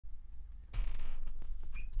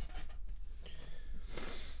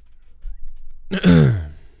What's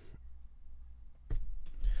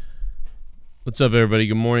up, everybody?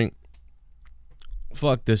 Good morning.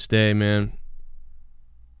 Fuck this day, man.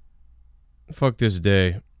 Fuck this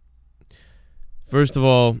day. First of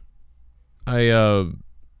all, I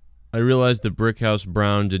realized that BrickHouse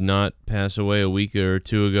Brown did not pass away a week or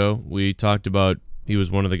two ago. We talked about he was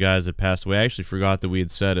one of the guys that passed away. I actually forgot that we had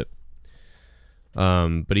said it.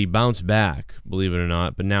 But he bounced back, believe it or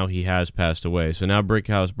not, but now he has passed away. So now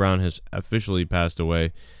BrickHouse Brown has officially passed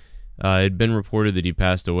away. It had been reported that he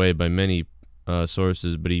passed away by many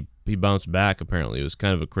sources, but he bounced back apparently. It was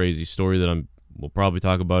kind of a crazy story that we'll probably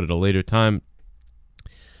talk about at a later time.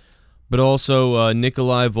 But also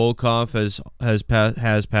Nikolai Volkoff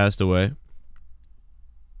has passed away.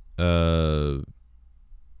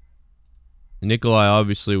 Nikolai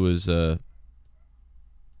obviously was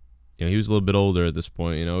he was a little bit older at this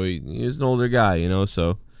point, he was an older guy,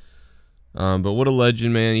 so but what a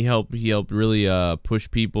legend, man. He helped really push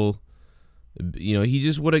people. He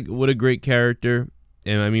just what a great character.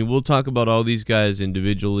 And I mean, we'll talk about all these guys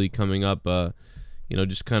individually coming up,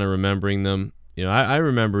 just kind of remembering them. I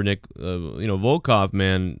remember Volkoff,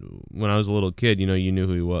 man, when I was a little kid. You knew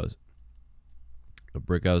who he was. A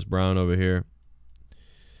BrickHouse Brown over here.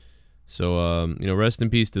 So, rest in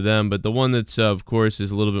peace to them. But the one that's, of course,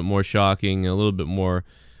 is a little bit more shocking, a little bit more,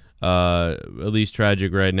 at least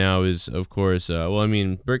tragic right now is, of course,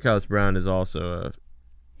 BrickHouse Brown is also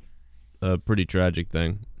a pretty tragic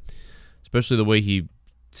thing. Especially the way he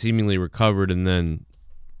seemingly recovered and then,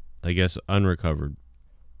 I guess, unrecovered.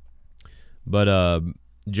 But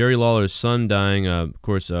Jerry Lawler's son dying, of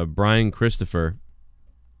course, Brian Christpher,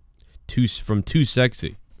 from Too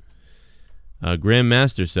Sexy.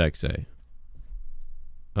 Grandmaster Sexay,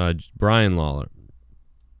 BRIAN LAWLER,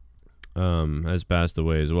 has passed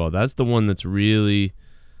away as well. That's the one that's really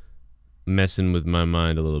messing with my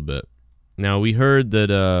mind a little bit. Now, we heard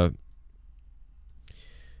that,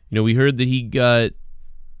 he got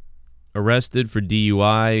arrested for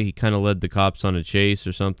DUI. He kind of led the cops on a chase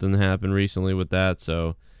or something that happened recently with that.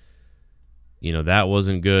 So, that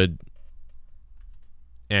wasn't good.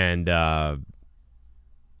 And,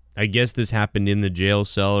 I guess this happened in the jail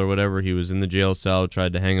cell or whatever. He was in the jail cell,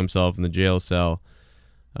 tried to hang himself in the jail cell.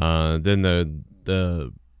 Then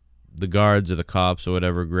the guards or the cops or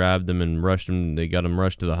whatever grabbed him and rushed him. They got him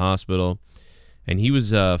rushed to the hospital. And he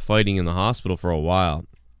was fighting in the hospital for a while.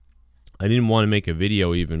 I didn't want to make a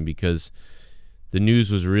video even because the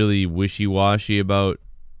news was really wishy-washy about,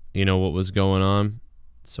 what was going on.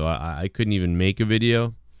 So I couldn't even make a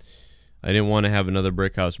video. I didn't want to have another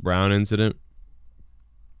BrickHouse Brown incident.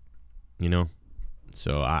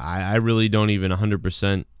 So I really don't even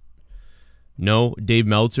 100% know. Dave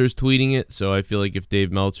Meltzer's tweeting it, so I feel like if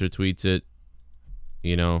Dave Meltzer tweets it,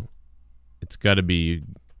 it's got to be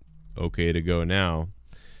okay to go now.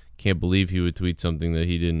 Can't believe he would tweet something that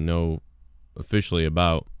he didn't know officially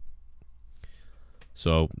about.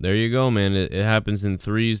 So there you go, man. It happens in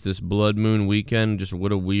threes this blood moon weekend. Just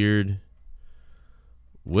what a weird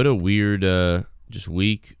just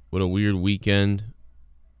week. What a weird weekend.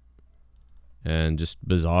 And just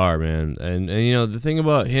bizarre, man. And the thing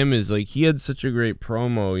about him is, like, he had such a great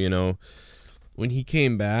promo, when he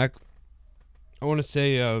came back. I want to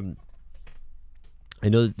say, I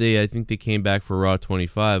know that I think they came back for Raw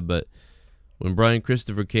 25, but when Brian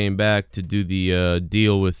Christpher came back to do the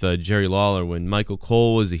deal with Jerry Lawler, when Michael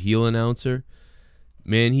Cole was a heel announcer,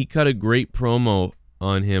 man, he cut a great promo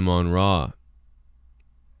on him on Raw.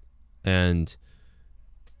 And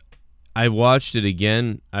I watched it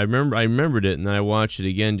again. I remembered it, and then I watched it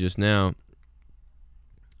again just now.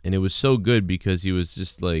 And it was so good because he was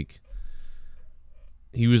just like,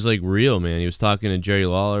 real, man. He was talking to Jerry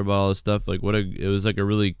Lawler about all this stuff. Like, it was like a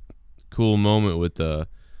really cool moment with the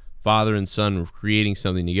father and son creating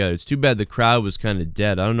something together. It's too bad the crowd was kind of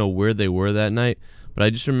dead. I don't know where they were that night, but I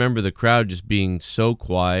just remember the crowd just being so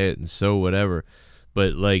quiet and so whatever.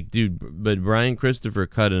 But but Brian Christpher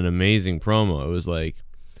cut an amazing promo. It was like,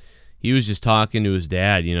 he was just talking to his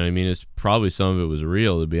dad, you know what I mean? It's probably some of it was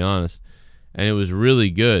real, to be honest. And it was really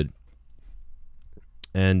good.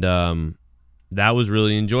 And that was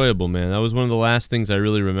really enjoyable, man. That was one of the last things I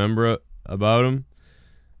really remember about him.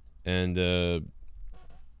 And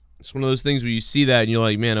it's one of those things where you see that and you're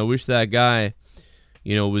like, man, I wish that guy,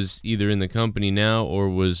 was either in the company now or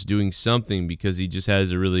was doing something, because he just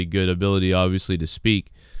has a really good ability, obviously, to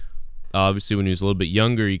speak. Obviously, when he was a little bit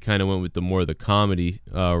younger, he kind of went with the comedy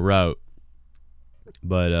route.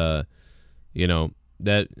 But,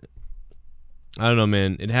 that, I don't know,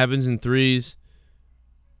 man. It happens in threes.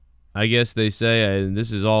 I guess they say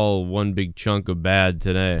this is all one big chunk of bad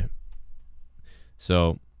today.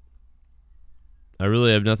 So, I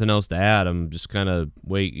really have nothing else to add. I'm just kind of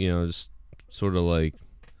just sort of like,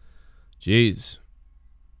 jeez.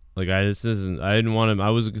 Like I didn't want to. I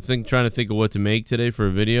was trying to think of what to make today for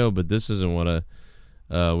a video, but this isn't what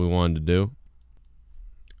we wanted to do.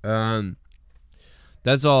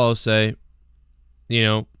 That's all I'll say.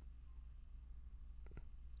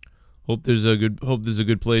 Hope there's a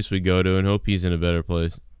good place we go to, and hope he's in a better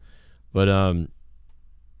place. But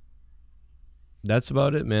that's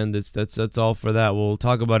about it, man. That's all for that. We'll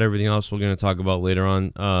talk about everything else we're gonna talk about later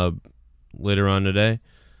on today.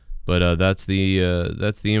 But that's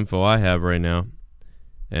the info I have right now,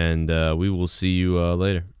 and we will see you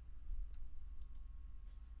later.